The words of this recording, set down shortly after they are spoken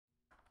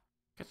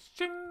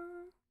Ka-ching!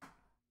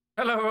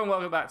 Hello everyone,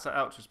 welcome back to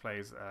Altreus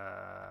Plays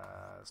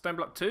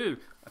Stoneblock 2.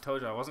 I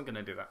told you I wasn't going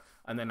to do that.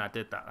 And then I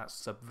did that. That's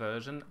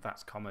subversion.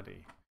 That's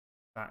comedy.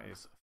 That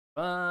is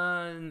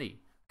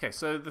funny. Okay,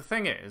 so the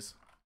thing is,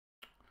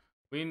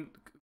 what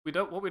we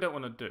don't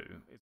want to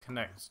do is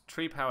connect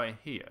tree power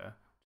here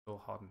to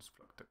all hardened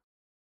flux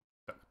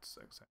ducts.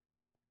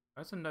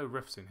 There's no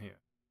rifts in here.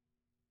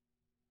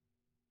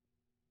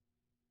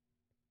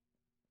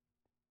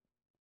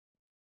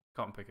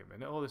 Can't pick it a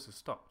minute. All this has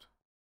stopped.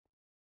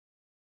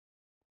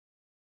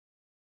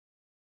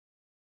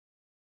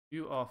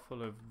 You are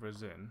full of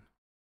resin.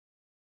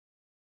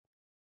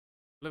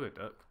 Fluid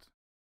duct.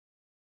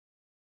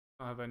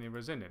 Don't have any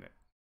resin in it.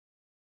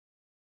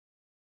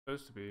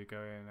 Supposed to be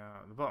going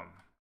out at the bottom.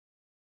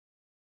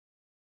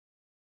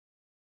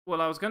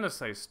 Well, I was going to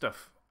say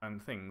stuff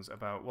and things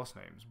about what's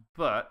names,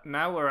 but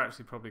now we're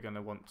actually probably going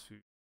to want to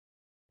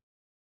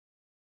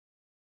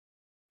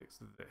fix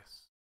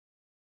this.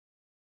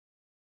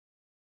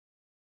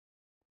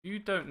 You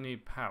don't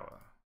need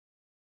power.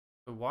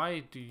 So why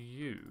do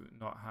you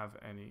not have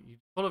any? You're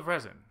full of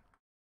resin.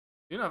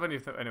 You don't have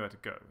anywhere to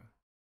go.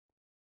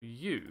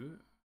 You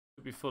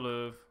should be full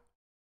of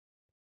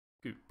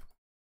goop.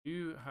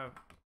 You have.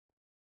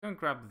 Go and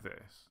grab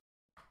this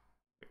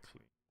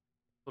quickly.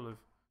 Full of.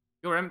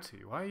 You're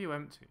empty. Why are you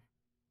empty?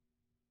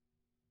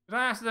 Did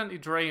I accidentally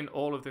drain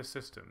all of this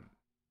system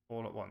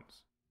all at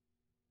once?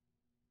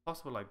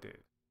 Possible I did.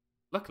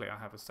 Luckily, I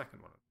have a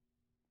second one.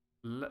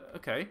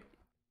 Okay.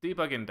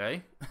 Debugging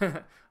day.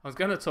 I was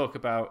going to talk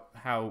about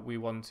how we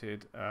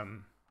wanted. Hello,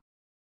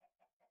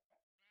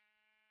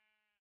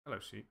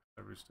 sheep.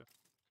 Hello, rooster.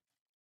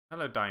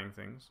 Hello, dying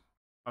things.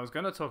 I was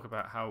going to talk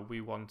about how we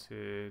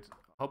wanted a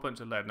whole bunch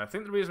of lead, and I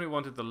think the reason we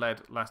wanted the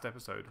lead last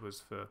episode was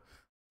for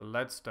the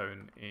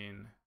leadstone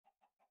in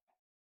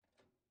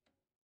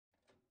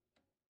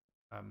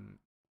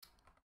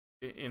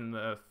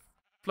the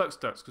flux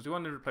ducts, because we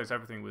wanted to replace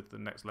everything with the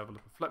next level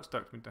of a flux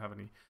duct. We didn't have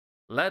any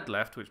lead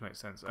left, which makes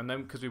sense. And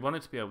then because we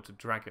wanted to be able to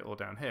drag it all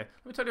down here.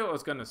 Let me tell you what I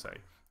was going to say.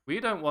 We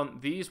don't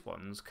want these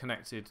ones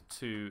connected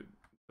to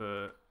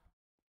the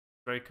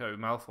Draco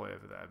Malfoy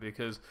over there,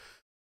 because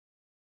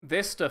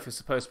this stuff is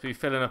supposed to be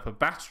filling up a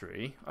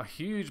battery, a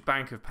huge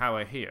bank of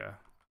power here.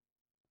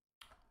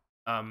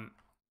 I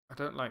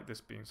don't like this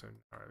being so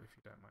narrow, if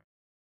you don't mind.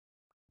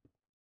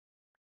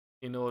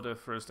 In order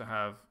for us to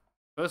have,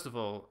 first of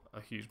all, a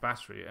huge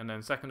battery, and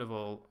then second of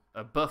all,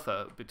 a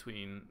buffer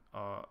between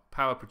our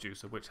power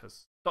producer, which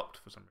has stopped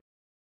for some reason,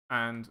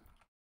 and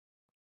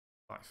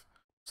life.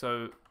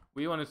 So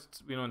we want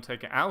to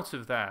take it out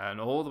of there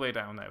and all the way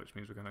down there, which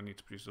means we're going to need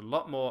to produce a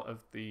lot more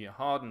of the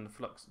hardened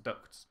flux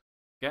ducts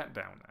to get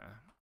down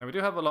there. And we do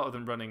have a lot of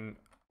them running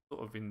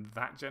sort of in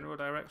that general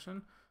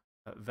direction,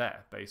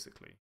 there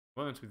basically.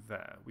 We want them to be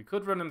there. We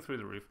could run them through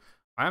the roof.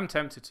 I am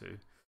tempted to.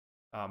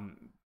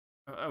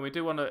 And we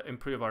do want to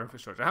improve our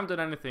infrastructure. I haven't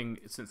done anything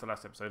since the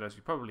last episode, as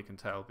you probably can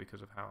tell,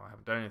 because of how I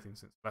haven't done anything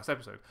since the last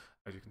episode,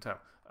 as you can tell.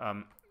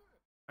 I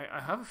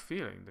have a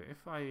feeling that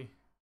if I...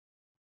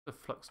 The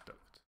flux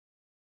duct.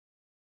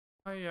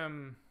 I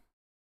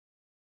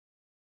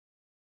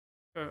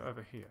go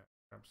over here,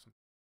 grab some...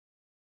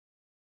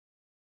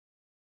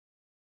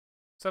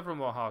 Several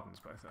more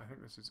hardens, but I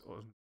think this is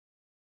awesome.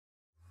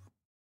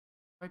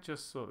 I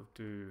just sort of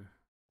do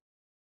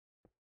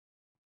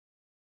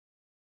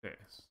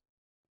this.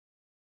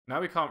 Now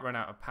we can't run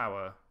out of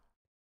power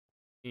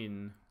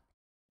in...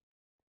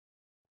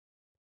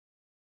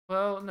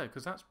 Well, no,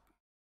 because that's...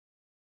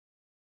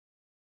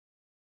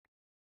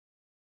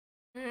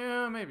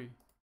 Yeah, maybe.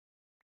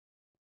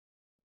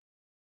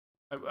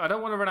 I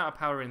don't want to run out of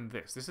power in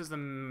this. This is the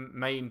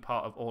main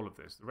part of all of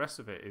this. The rest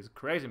of it is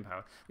creating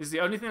power. This is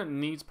the only thing that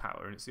needs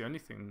power, and it's the only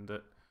thing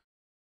that...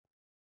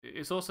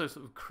 It's also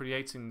sort of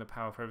creating the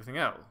power for everything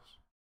else.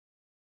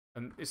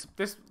 And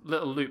this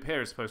little loop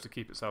here is supposed to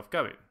keep itself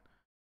going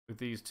with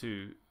these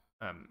two,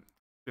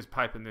 this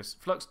pipe and this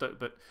flux duct,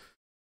 but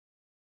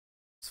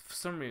for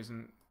some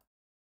reason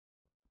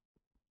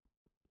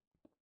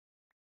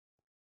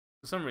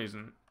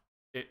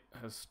it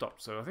has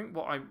stopped. So I think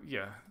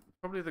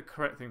probably the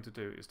correct thing to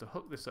do is to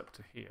hook this up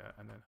to here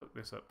and then hook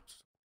this up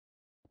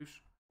to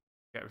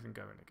get everything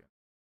going again.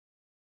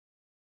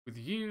 With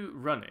you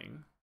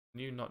running,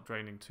 and you not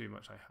draining too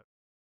much, I hope,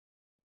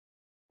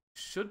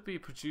 should be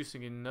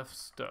producing enough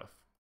stuff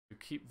to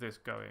keep this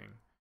going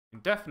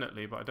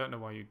indefinitely, but I don't know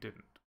why you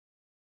didn't.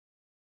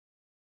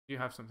 You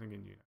have something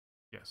in you now.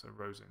 Yes, a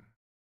rosin.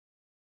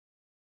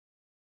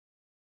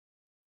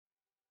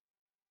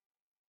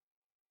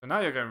 So now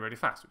you're going really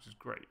fast, which is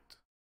great.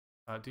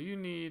 Do you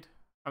need...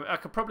 I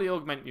could probably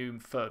augment you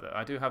further.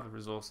 I do have the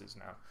resources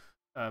now.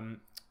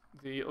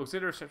 The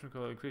auxiliary section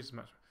call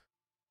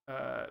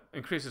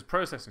increases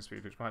processing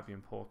speed, which might be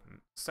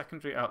important.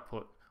 Secondary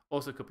output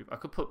also could be... I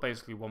could put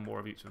basically one more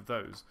of each of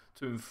those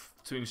to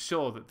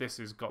ensure that this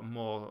has got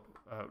more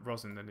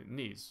rosin than it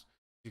needs.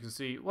 You can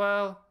see,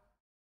 well,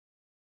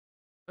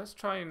 let's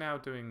try now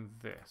doing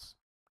this.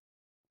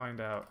 Find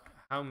out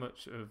how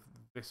much of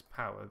this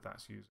power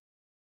that's using.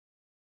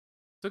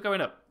 So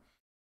going up.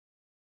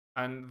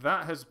 And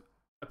that has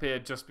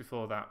appeared just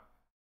before that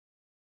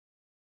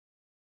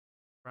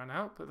ran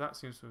out, but that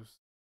seems to have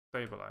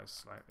stabilized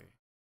slightly.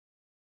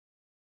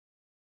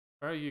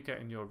 Where are you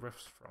getting your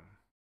riffs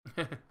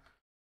from?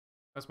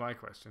 That's my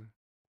question.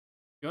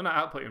 You're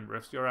not outputting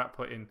riffs, you're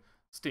outputting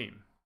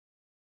steam.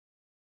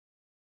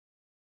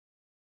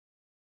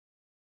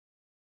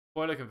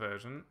 Boiler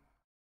conversion.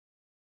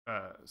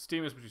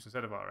 Steam is produced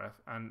instead of RF,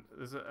 and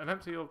there's an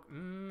empty.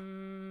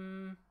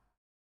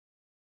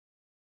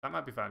 That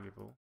might be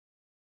valuable.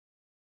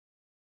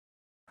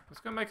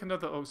 Let's go make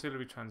another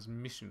auxiliary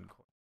transmission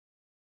coil.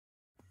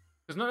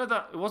 Because none of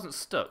that, it wasn't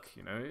stuck,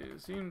 you know,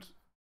 it seemed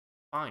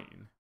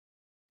fine.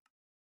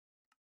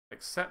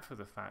 Except for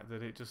the fact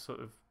that it just sort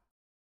of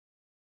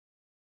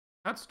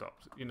had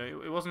stopped. You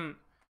know,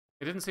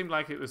 it didn't seem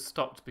like it was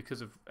stopped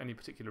because of any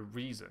particular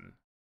reason.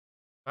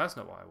 That's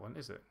not what I want,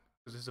 is it?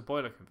 Because it's a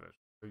boiler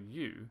conversion. So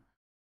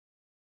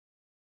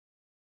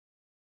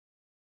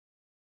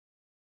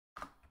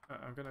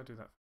I'm going to do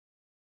that.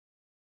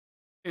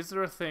 Is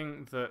there a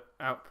thing that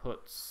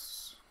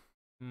outputs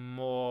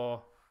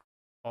more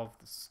of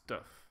the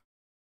stuff?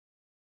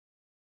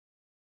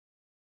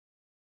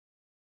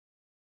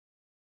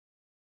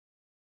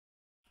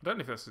 I don't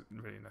know if that's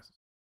really necessary.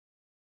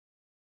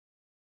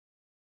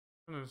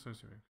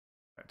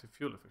 Active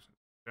fuel efficiency.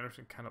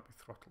 Generation cannot be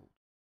throttled.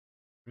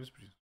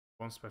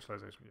 One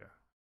specialization, yeah.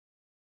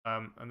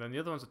 And then the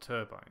other ones are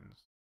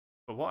turbines.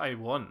 But what I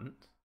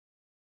want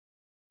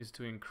is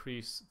to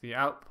increase the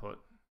output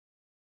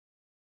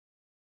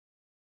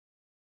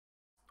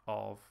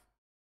of.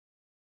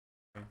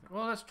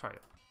 Well, let's try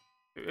it.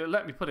 It'll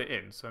let me put it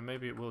in, so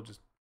maybe it will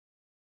just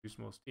use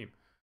more steam.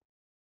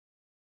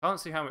 Can't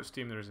see how much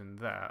steam there is in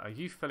there. Are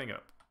you filling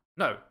up?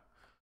 No.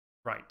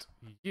 Right.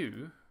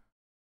 You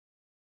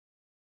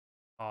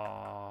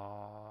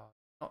are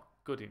not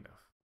good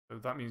enough. So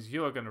that means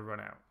you are going to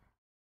run out.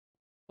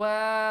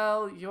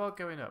 Well, you are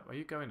going up. Are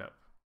you going up?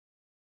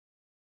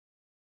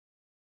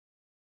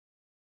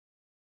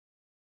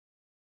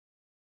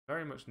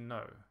 Very much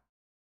no.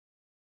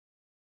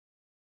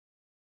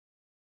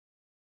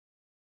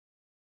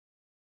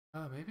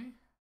 Oh, maybe?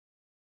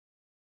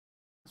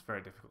 That's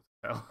very difficult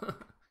to tell.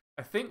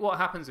 I think what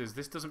happens is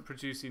this doesn't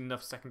produce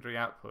enough secondary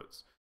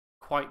outputs.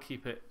 Quite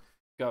keep it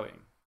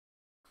going.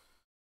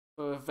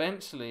 So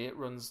eventually it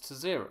runs to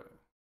 0.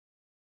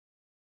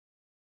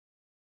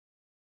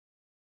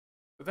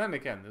 But then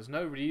again, there's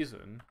no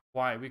reason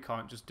why we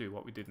can't just do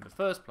what we did in the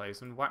first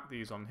place and whack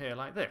these on here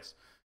like this.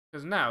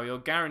 Because now you're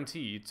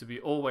guaranteed to be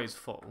always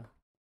full.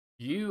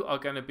 You are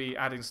going to be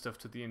adding stuff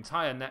to the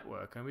entire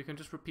network, and we can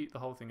just repeat the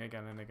whole thing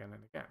again and again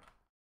and again.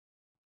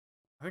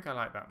 I think I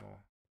like that more.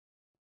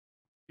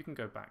 You can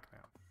go back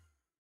now.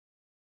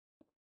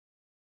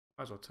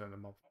 Might as well turn the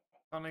mob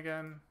on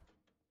again.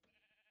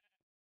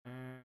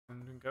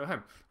 And go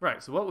home.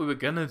 Right, so what we were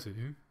going to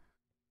do...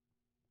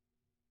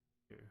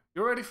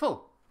 You're already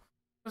full.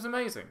 That's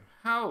amazing.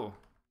 How?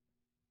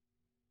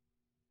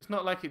 It's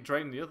not like it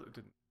drained the other,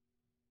 didn't?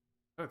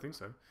 I don't think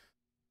so.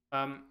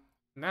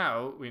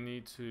 Now we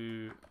need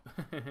to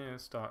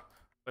start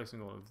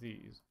placing all of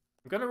these.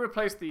 I'm going to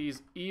replace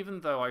these,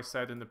 even though I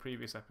said in the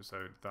previous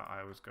episode that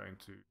I was going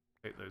to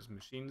take those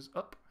machines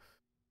up.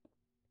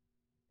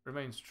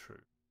 Remains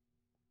true.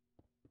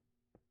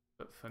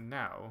 But for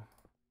now,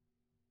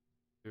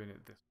 doing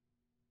it this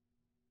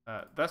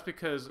way. That's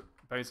because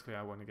basically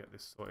I want to get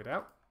this sorted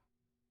out.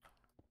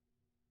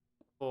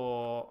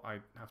 Or I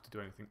have to do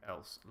anything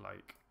else,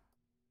 like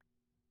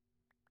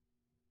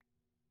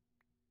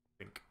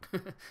think.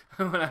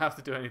 I'm gonna have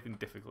to do anything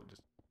difficult.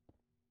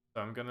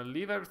 So I'm gonna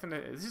leave everything.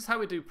 This is how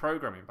we do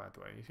programming, by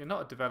the way. If you're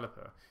not a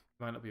developer,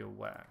 you might not be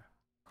aware.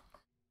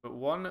 But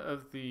one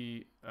of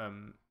the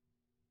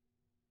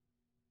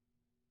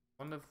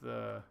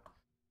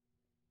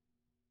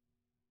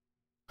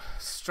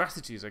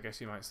strategies, I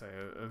guess you might say,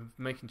 of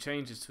making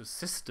changes to a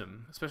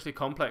system, especially a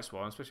complex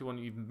one, especially one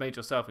you've made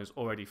yourself and is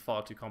already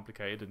far too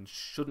complicated and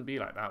shouldn't be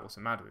like that, what's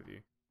the matter with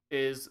you,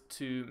 is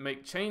to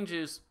make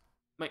changes,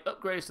 make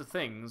upgrades to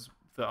things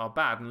that are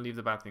bad and leave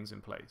the bad things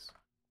in place.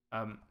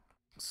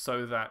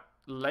 So that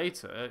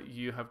later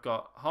you have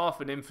got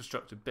half an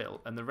infrastructure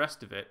built and the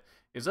rest of it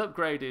is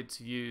upgraded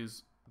to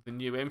use the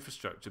new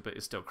infrastructure but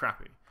is still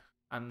crappy.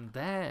 And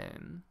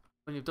then,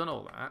 when you've done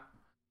all that,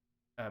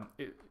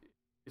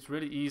 it's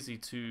really easy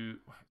to,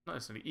 not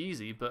necessarily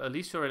easy, but at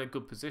least you're in a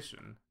good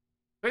position.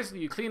 Basically,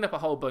 you clean up a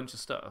whole bunch of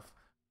stuff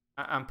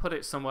and put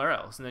it somewhere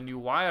else, and then you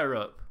wire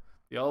up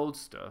the old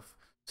stuff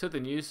to the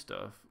new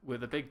stuff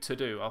with a big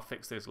to-do, I'll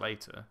fix this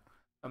later.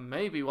 And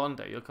maybe one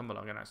day you'll come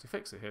along and actually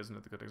fix it. Here's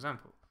another good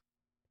example.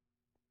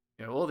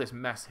 You know, all this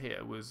mess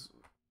here was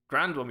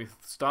grand when we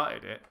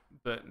started it,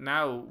 but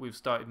now we've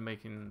started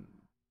making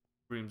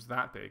rooms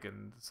that big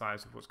and the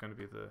size of what's going to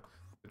be the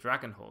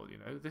Dragon Hall, you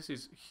know. This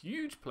is a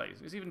huge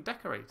place. It's even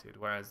decorated,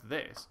 whereas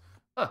this,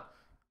 for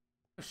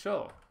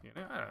sure, you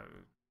know. I don't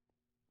know.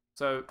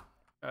 So,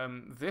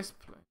 this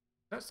place,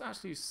 let's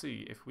actually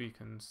see if we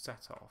can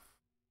set off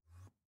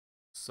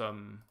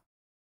some,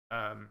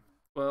 well,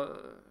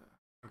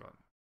 hang on.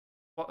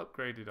 What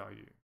upgraded are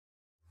you?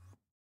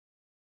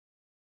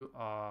 You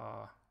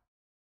are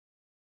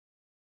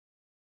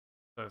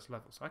first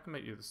level, so I can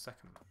make you the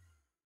second level.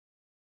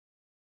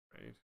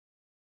 Great.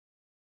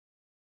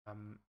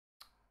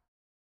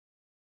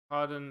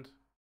 Hardened,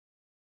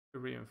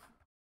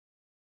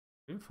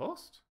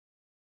 reinforced,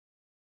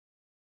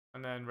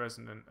 and then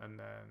resonant, and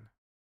then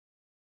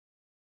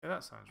yeah,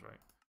 that sounds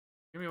right.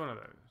 Give me one of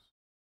those.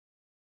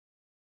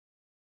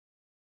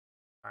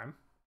 Time.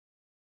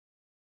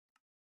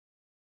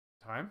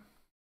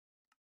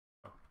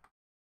 Oh.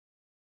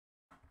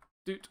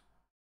 Doot.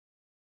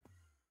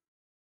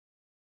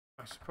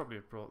 I should probably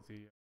have brought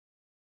the.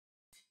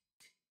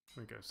 Here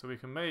we go. So we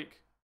can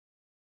make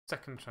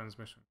second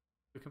transmission.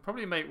 We can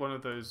probably make one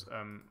of those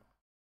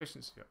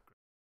efficiency upgrades.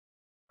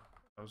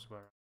 That was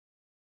where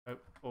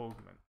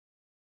augment.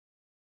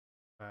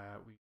 We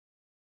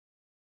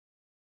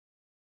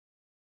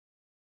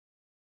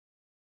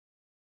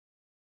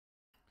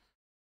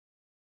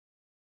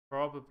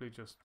probably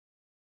just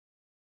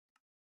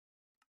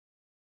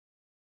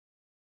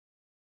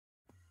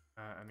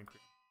an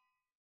increase.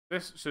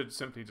 This should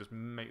simply just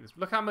make this.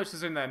 Look how much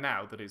is in there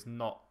now that it's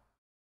not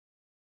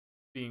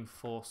being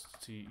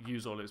forced to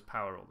use all its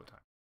power all the time.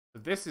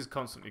 So this is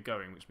constantly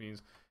going, which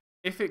means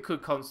if it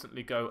could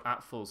constantly go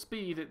at full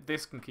speed,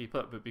 this can keep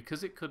up. But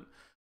because it couldn't,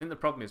 I think the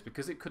problem is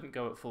because it couldn't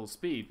go at full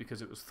speed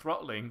because it was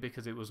throttling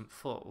because it wasn't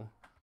full.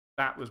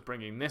 That was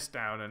bringing this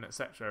down and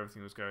etc.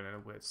 Everything was going in a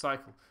weird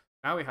cycle.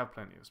 Now we have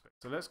plenty of space.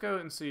 So let's go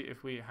and see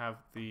if we have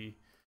the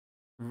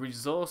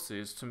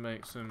resources to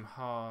make some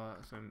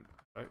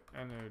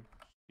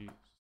energy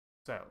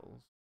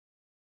cells.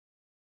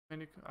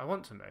 I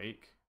want to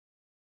make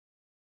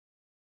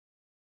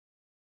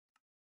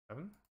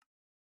 7.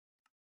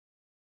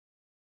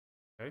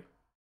 Okay,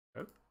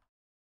 go.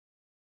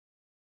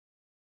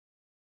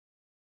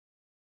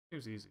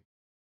 Seems easy.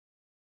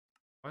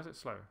 Why is it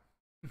slow?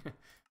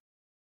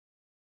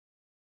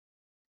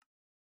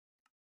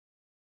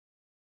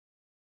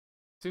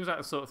 Seems like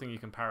the sort of thing you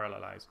can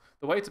parallelize.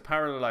 The way to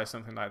parallelize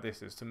something like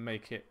this is to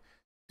make it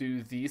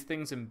do these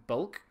things in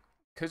bulk.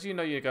 Because you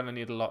know you're going to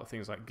need a lot of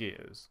things like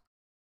gears.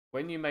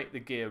 When you make the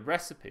gear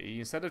recipe,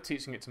 instead of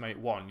teaching it to make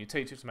 1, you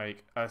teach it to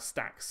make a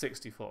stack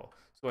 64.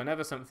 So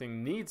whenever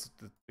something needs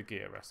the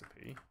gear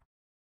recipe,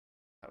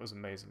 that was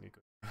amazingly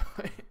good.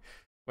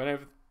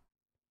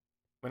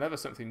 whenever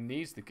something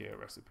needs the gear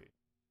recipe,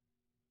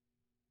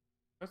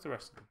 where's the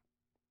rest of them?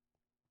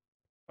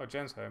 Oh,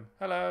 Jen's home.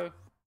 Hello.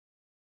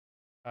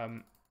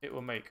 It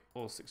will make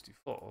all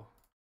 64,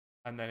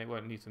 and then it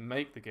won't need to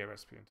make the gear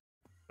recipe into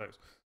those.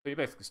 So you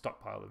basically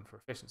stockpile them for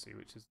efficiency,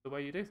 which is the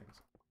way you do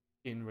things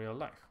in real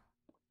life.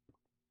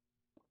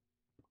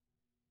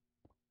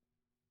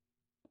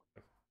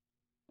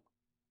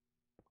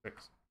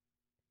 Six.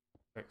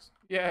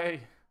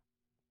 Yay!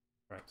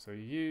 Right, so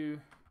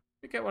you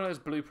get one of those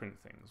blueprint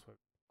things where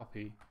you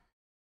copy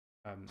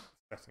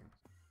settings.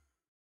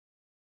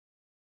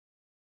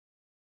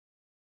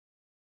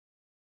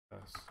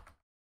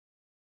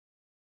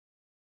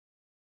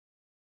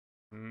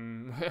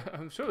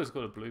 I'm sure it's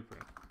got a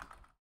blueprint.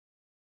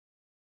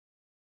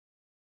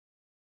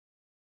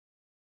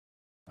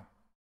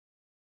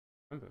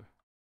 Remember.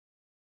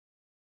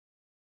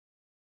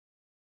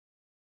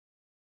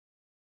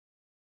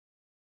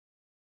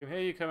 I can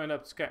hear you coming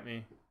up to get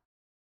me.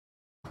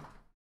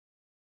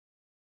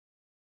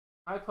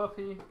 Hi,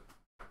 puppy.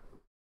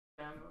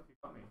 Dan, what have you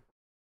got me?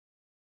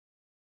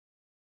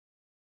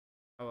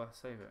 Oh, I'll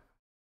save it.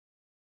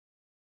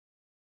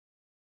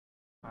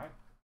 Hi.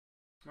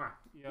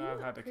 Yeah,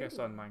 I've had a kiss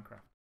on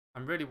Minecraft.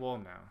 I'm really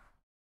warm now.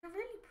 You're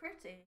really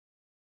pretty.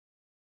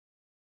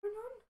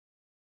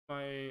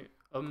 My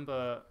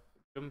umber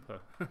jumper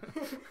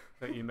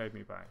that you made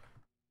me buy.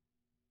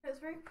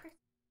 It's very pretty.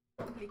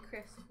 Lovely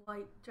crisp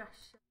white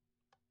dress shirt.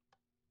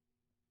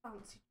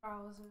 Fancy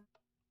trousers.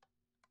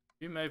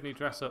 You made me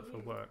dress up for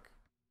work.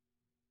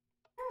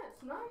 Yeah,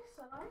 it's nice.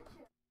 I like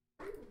it.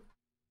 Ooh.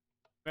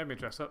 Made me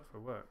dress up for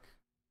work.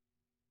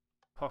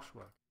 Posh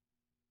work.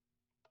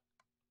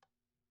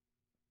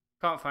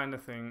 Can't find a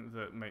thing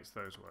that makes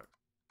those work.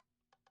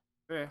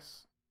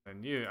 This,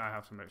 then you, I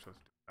have to make sure to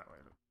do it that way.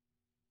 Look.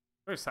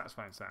 Very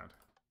satisfying sound.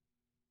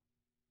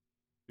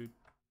 Dude.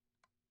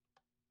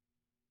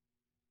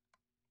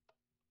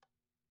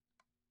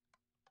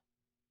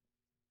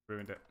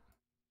 Ruined it.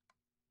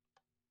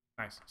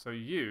 Nice. So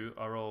you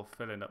are all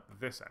filling up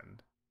this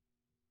end.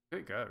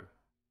 Good go.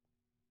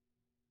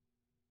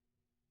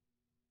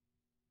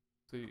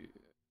 So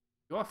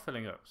you are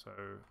filling up, so...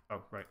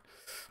 Oh, right.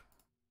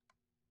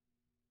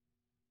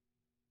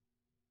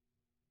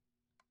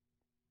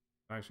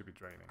 I should be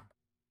draining.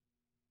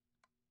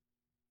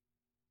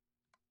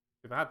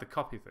 If I had the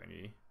copy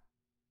thingy...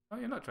 Oh,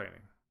 you're not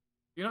draining.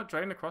 You're not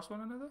draining across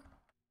one another?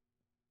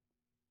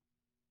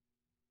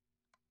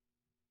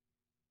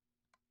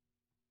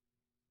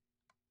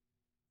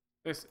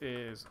 This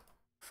is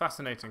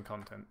fascinating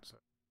content, so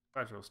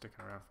glad you're all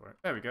sticking around for it.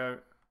 There we go.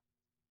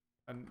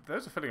 And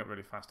those are filling up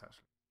really fast,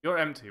 actually. You're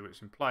empty,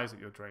 which implies that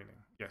you're draining.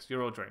 Yes,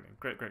 you're all draining.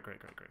 Great, great, great,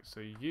 great, great.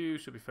 So you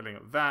should be filling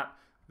up that.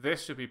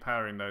 this should be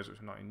powering those which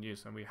are not in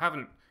use, and we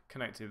haven't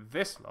connected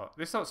this lot.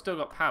 This lot's still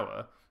got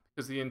power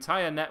because the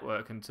entire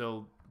network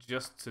until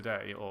just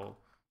today, or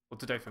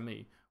today for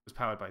me, was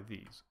powered by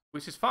these,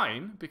 which is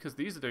fine because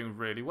these are doing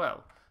really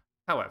well.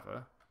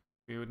 However,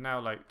 we would now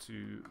like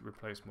to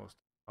replace most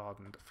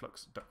hardened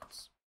flux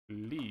ducts,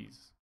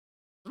 please.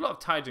 There's a lot of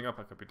tidying up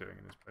I could be doing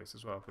in this place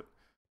as well, but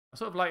I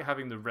sort of like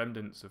having the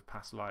remnants of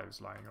past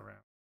lives lying around.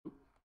 Oop.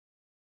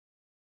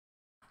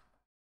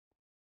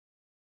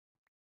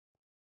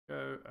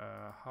 Go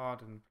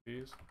hardened,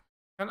 please.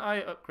 Can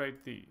I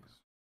upgrade these?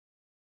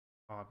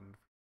 Hardened.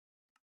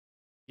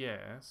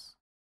 Yes.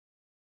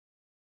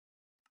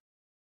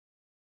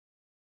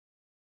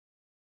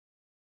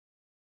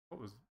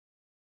 What was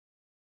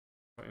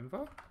what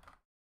info?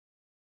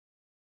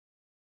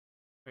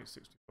 Make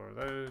 64 of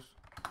those.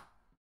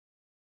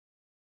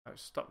 Oh,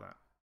 stop that.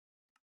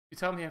 You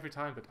tell me every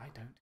time, but I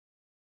don't.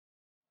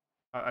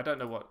 I don't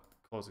know what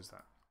causes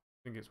that. I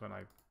think it's when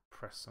I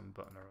press some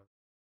button or other.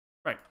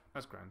 Right,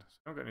 that's grand. So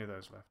I haven't got any of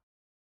those left.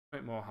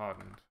 Make more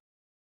hardened.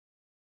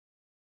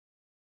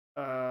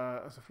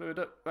 That's a fluid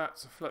duct.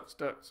 That's a flux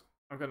duct.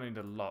 I'm going to need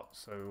a lot,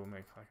 so we'll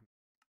make like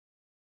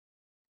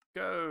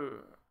go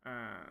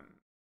and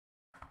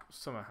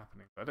some are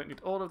happening. But I don't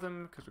need all of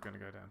them because we're going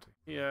to go down to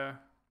here.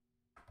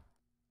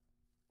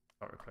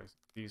 Start replacing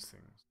these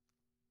things.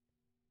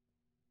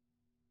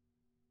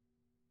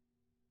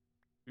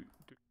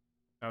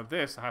 Now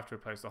this I have to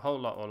replace the whole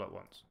lot all at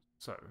once.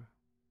 So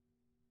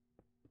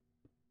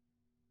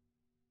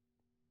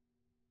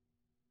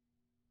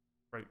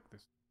break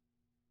this.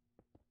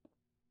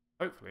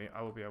 Hopefully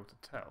I will be able to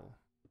tell.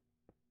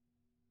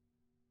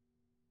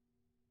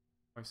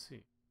 I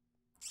see.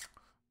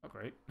 Not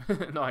great.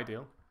 Not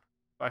ideal.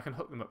 But I can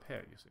hook them up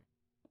here, you see.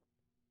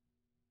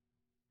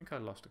 I think I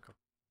lost a couple.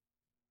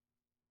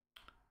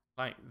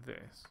 Like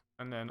this.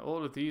 And then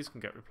all of these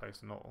can get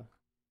replaced and all.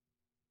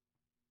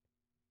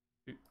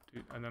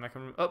 And then I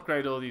can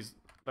upgrade all these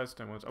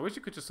leadstone ones. I wish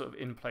you could just sort of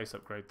in place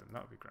upgrade them.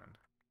 That would be grand.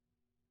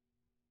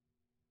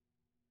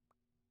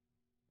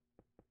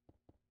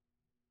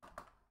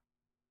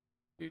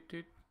 Doot,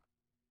 doot.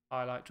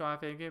 I like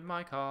driving in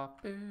my car.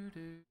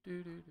 Thinking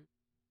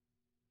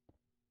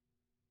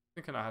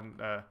I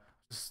hadn't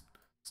just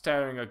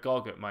staring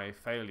agog at my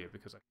failure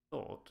because I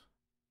thought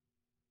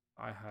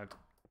I had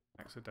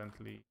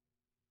accidentally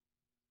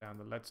down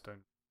the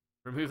leadstone.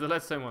 Remove the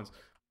leadstone ones.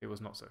 It was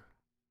not so.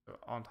 So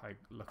aren't I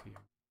lucky?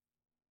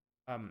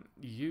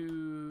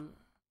 You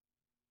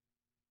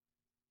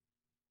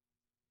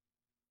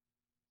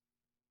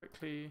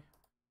quickly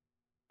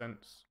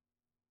sense.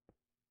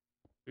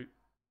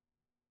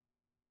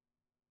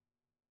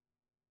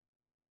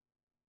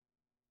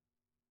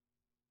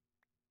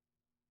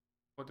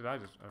 What did I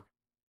just? Okay.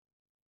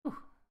 Whew.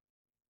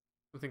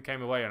 Something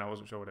came away and I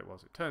wasn't sure what it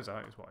was. It turns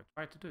out it's what I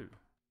tried to do.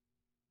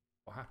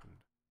 What happened?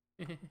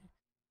 It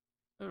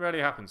rarely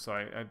happens, so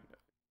I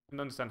can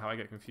understand how I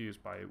get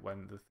confused by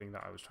when the thing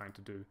that I was trying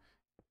to do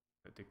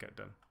that did get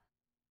done.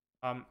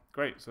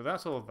 Great, so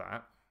that's all of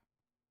that.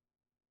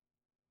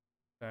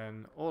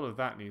 Then all of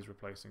that needs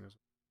replacing as well.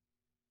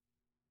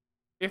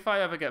 If I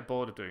ever get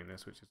bored of doing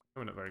this, which is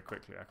coming up very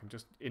quickly, I can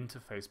just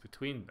interface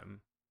between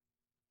them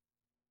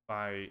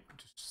by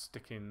just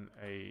sticking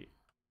a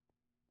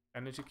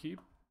energy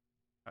cube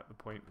at the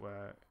point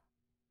where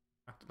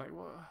I have to, like,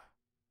 what?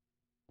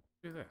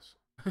 Do this.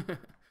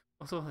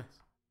 What's all this?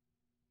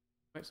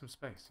 Make some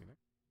space, you know?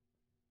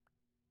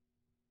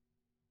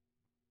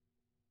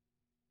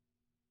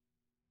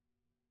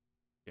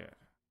 Yeah,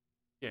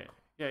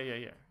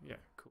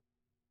 cool.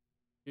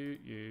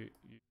 You.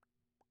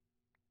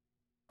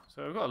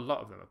 So I've got a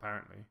lot of them,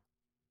 apparently.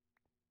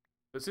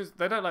 But since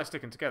they don't like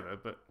sticking together,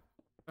 but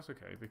that's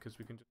okay, because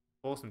we can just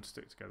force them to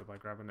stick together by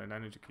grabbing an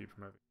energy cube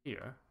from over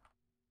here.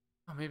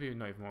 Oh, maybe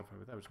not even one from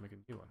over there, we'll just make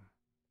a new one.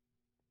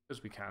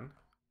 Because we can,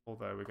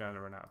 although we're going to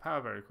run out of power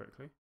very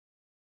quickly.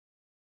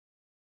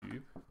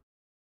 Cube.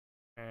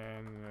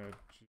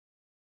 Energy.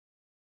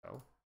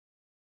 Well,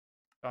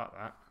 start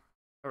that.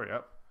 Hurry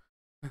up.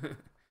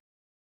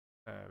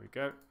 There we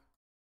go.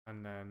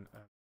 And then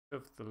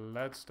shove the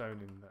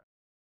leadstone in there.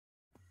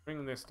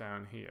 Bring this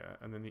down here,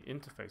 and then the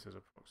interface is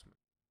approximately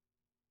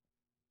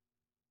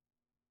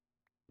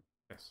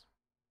this.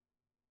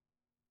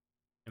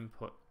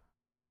 Input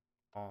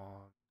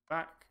on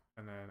back,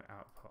 and then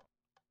output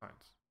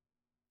sides.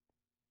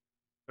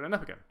 Put it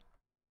up again.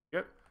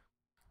 Yep.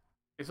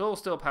 It's all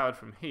still powered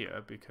from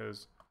here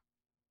because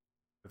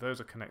those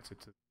are connected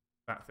to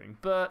that thing.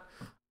 But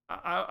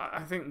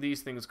I think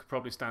these things could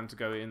probably stand to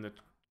go in the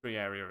tree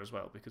area as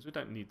well because we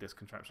don't need this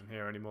contraption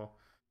here anymore.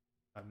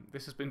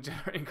 This has been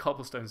generating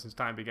cobblestone since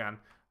time began.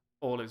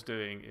 All it's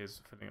doing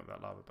is filling up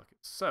that lava bucket.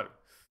 So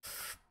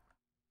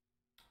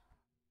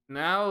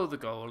now the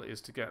goal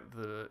is to get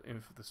the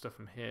stuff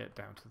from here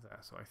down to there.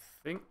 So I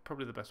think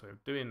probably the best way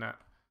of doing that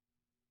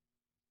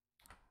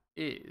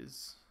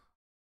is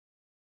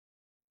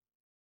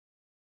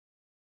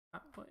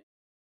that way.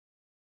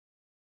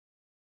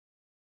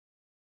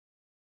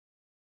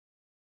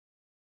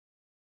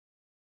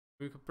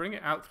 We could bring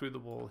it out through the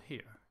wall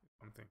here.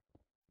 something.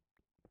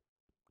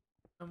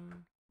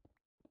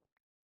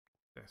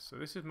 This. So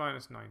this is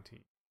minus 19.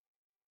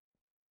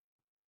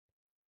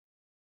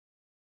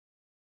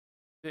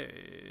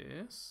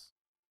 This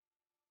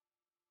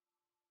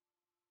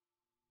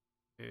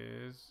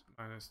is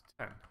minus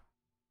 10.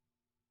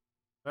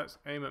 Let's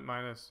aim at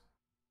minus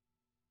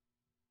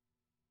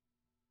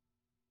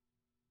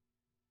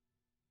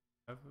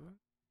 7.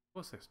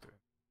 What's this doing?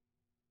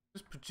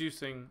 Just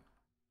producing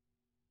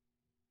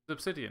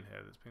obsidian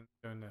here that's been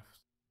going there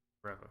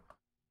forever.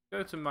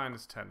 Go to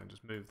minus 10 and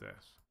just move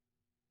this.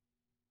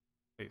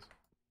 Please.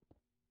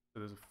 So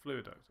there's a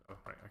fluid duct. Oh,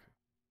 right, okay.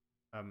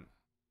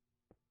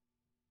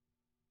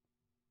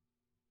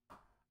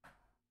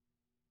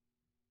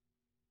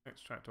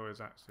 Extractor is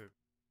active.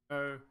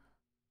 No.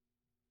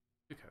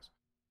 Who cares?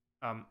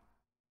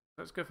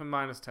 Let's go for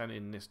minus 10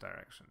 in this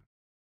direction.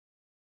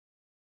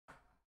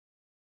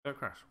 Don't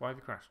crash. Why have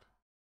you crashed?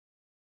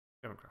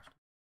 You haven't crashed.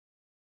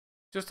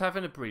 Just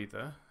having a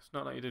breather. It's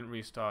not like you didn't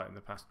restart in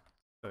the past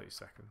 30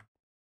 seconds.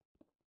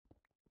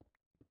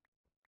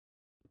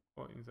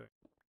 What are you doing?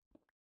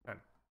 10.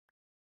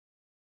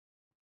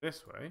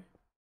 This way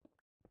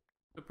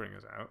to bring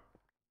us out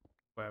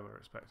where we're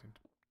expecting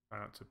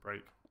to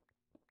break.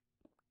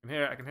 I can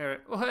hear it, I can hear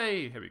it. Oh,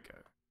 hey, here we go.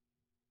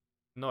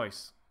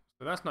 Nice.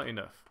 So that's not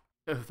enough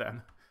of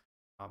them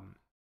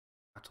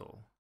at all.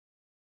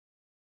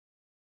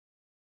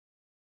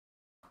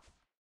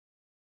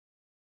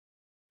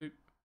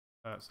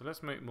 So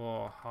let's make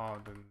more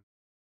hardened.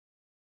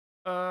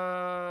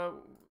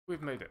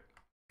 We've made it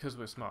because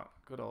we're smart.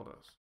 Good old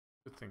us.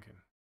 Good thinking.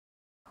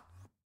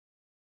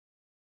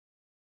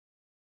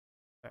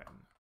 Then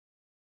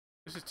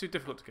this is too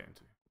difficult to get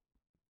into.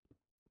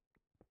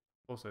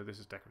 Also, this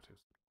is decorative.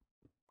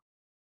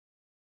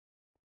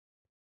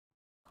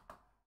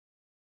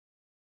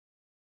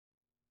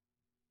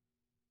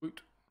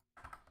 Woot.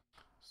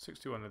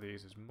 61 of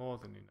these is more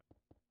than enough.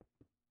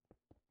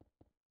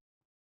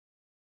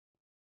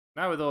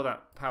 Now with all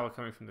that power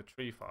coming from the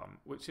tree farm,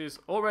 which is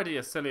already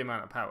a silly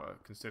amount of power,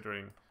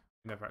 considering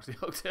we never actually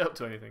hooked it up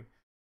to anything,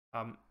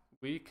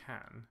 we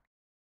can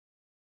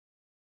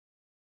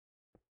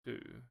do...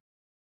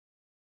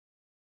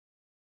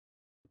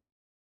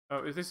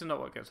 Oh, this is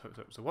not what gets hooked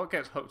up. So what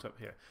gets hooked up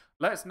here?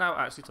 Let's now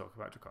actually talk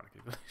about Draconic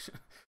evolution.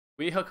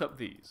 We hook up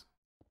these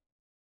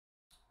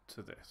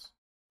to this.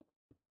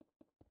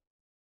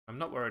 I'm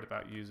not worried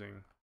about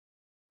using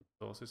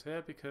sources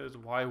here because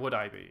why would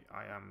I be?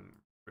 I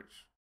am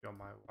rich beyond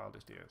my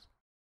wildest years.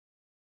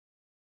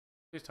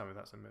 Please tell me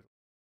that's a middle.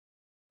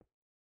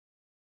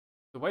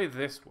 The way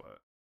this works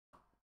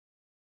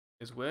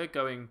is we're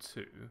going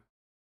to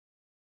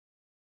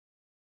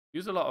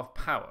use a lot of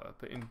power,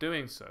 but in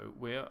doing so,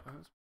 we're...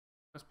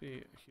 Let's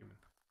be human.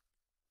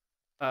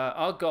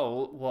 Our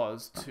goal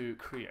was to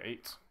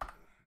create...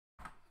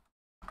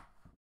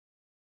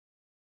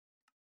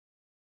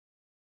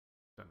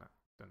 Done that.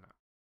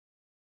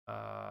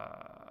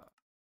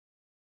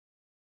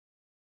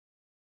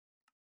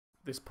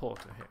 This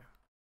porter here.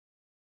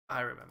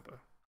 I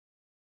remember.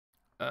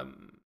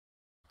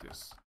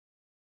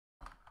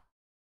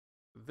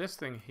 This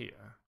thing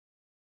here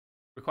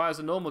requires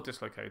a normal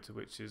dislocator,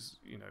 which is,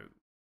 you know,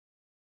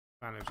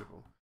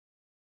 manageable.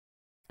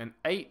 And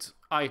 8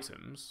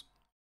 items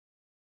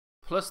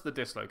plus the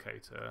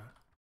dislocator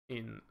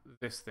in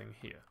this thing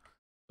here.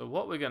 So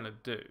what we're going to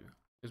do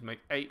is make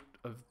 8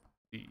 of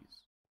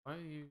these. Why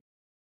are you...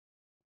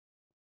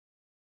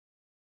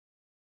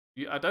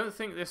 I don't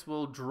think this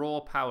will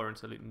draw power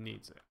until it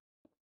needs it.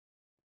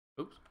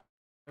 Oops.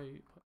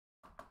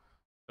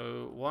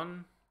 So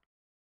 1.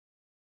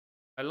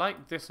 I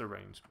like this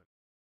arrangement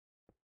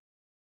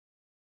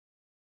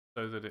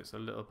so that it's a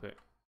little bit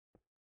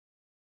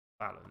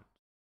balanced.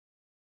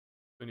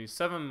 We need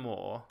 7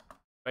 more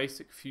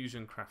basic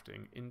fusion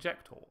crafting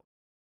injectors.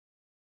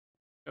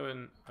 Go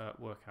and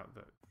work out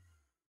those.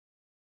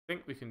 I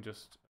think we can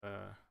just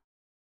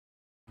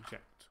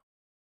inject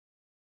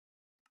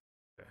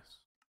this.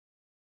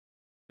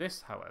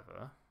 This,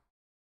 however,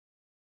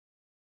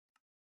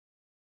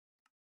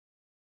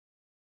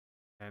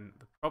 and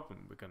the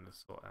problem we're going to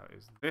sort out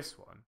is this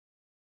one.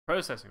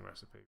 Processing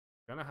recipe.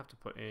 We're going to have to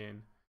put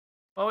in...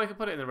 Well, we can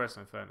put it in the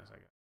redstone furnace, I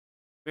guess.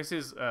 This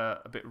is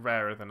a bit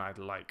rarer than I'd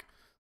like.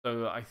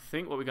 So I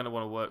think what we're going to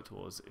want to work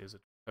towards is a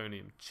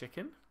draconium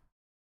chicken.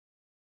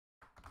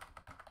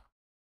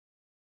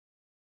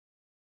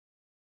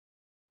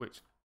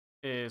 Which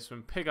is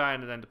from pig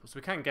iron and enderpearl. So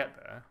we can get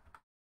there.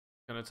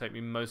 It's going to take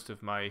me most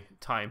of my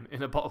time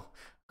in a bottle.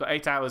 Got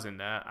 8 hours in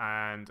there,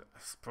 and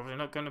it's probably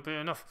not going to be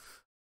enough.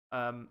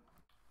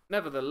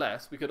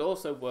 Nevertheless, we could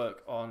also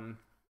work on,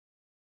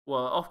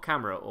 well, off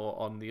camera or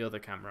on the other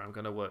camera, I'm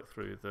going to work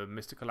through the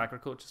mystical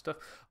agriculture stuff.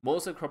 I'm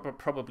also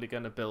probably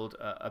going to build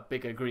a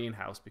bigger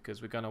greenhouse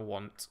because we're going to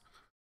want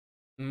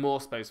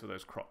more space for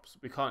those crops.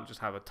 We can't just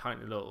have a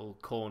tiny little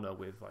corner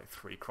with like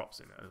 3 crops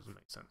in it. It doesn't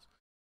make sense.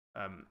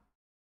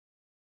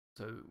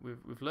 So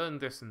we've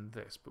learned this and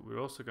this, but we're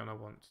also going to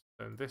want to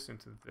turn this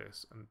into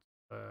this and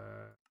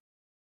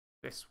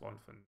this one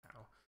for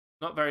now.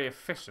 Not very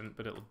efficient,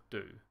 but it'll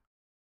do.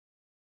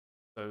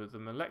 So the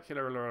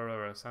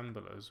molecular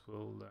assemblers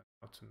will learn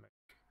how to make.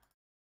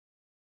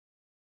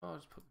 Oh, I'll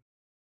just put.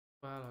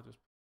 Well, I'll just.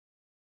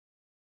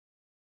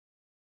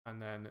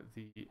 And then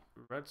the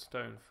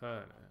redstone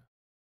furnace.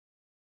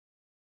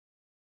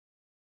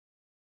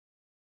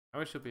 Now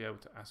I should be able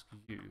to ask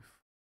you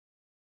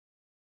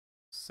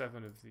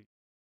 7 of the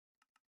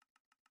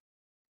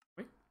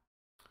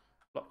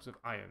blocks of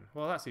iron.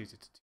 Well, that's easy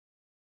to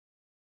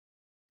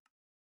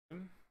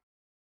do.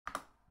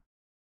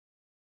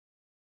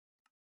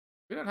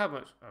 We don't have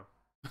much. Oh,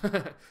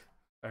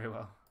 very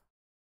well.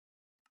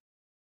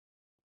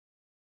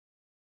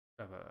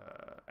 We have an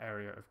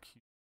area of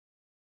cube.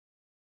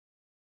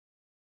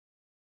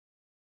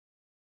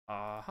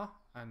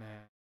 And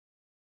then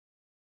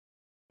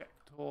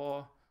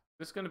vector.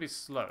 This is going to be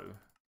slow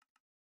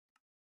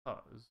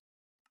because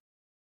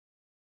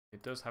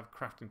it does have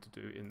crafting to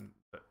do in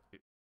that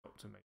it's got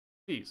to make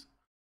these.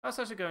 That's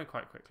actually going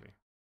quite quickly.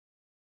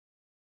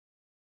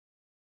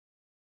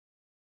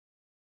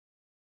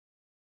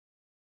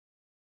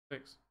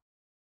 Six.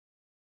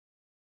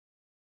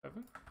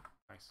 7.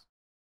 Nice.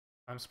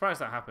 I'm surprised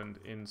that happened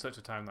in such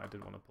a time that I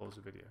didn't want to pause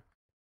the video.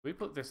 We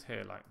put this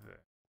here like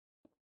this.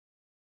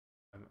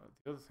 And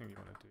the other thing you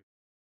want to do.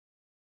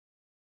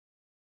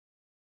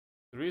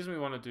 The reason we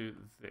want to do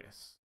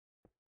this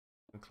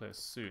and clear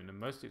soon, and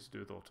mostly it's to do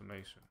with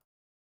automation.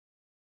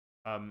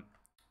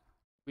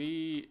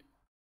 We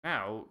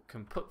now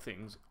can put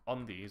things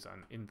on these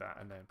and in that,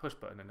 and then push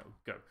button, and it'll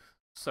go.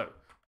 So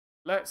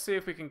let's see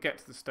if we can get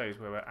to the stage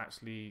where we're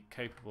actually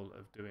capable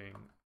of doing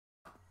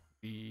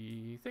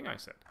the thing I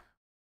said.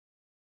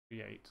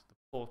 Create the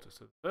porter.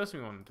 So the first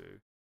thing we want to do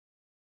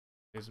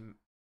is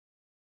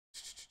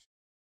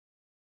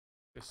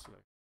this.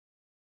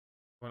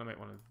 I want to make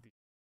one of these,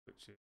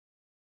 which is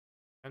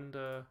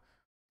render,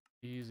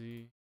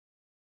 easy.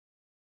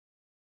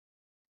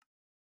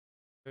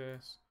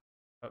 This.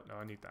 Oh no,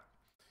 I need that.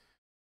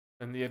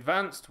 And the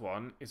advanced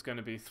one is going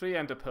to be 3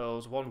 ender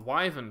pearls, 1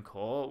 wyvern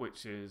core,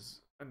 which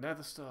is a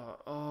nether star.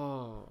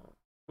 Oh,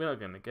 we're not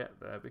going to get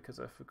there because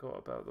I forgot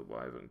about the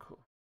wyvern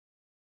core.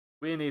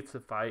 We need to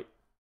fight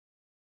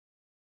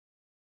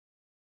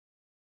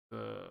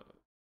the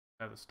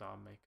nether star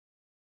maker.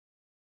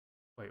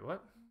 Wait,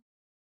 what?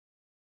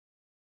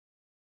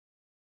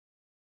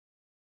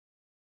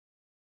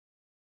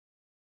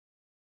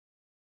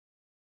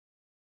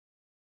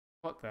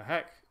 What the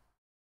heck?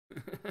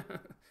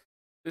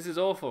 This is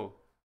awful.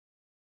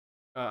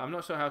 I'm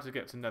not sure how to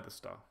get to nether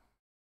star.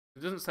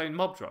 It doesn't say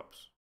mob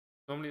drops.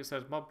 Normally it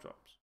says mob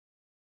drops.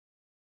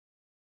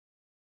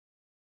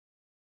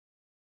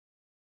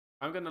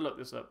 I'm going to look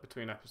this up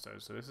between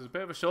episodes, so this is a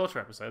bit of a shorter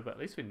episode, but at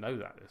least we know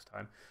that this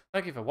time.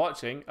 Thank you for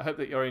watching. I hope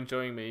that you're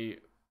enjoying me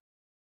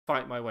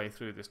fight my way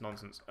through this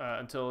nonsense.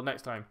 Until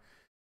next time.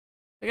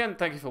 Again,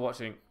 thank you for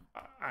watching,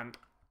 and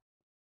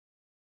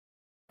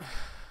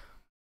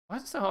why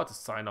is it so hard to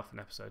sign off an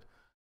episode?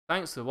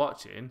 Thanks for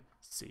watching.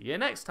 See you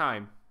next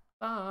time.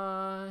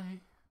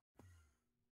 Bye.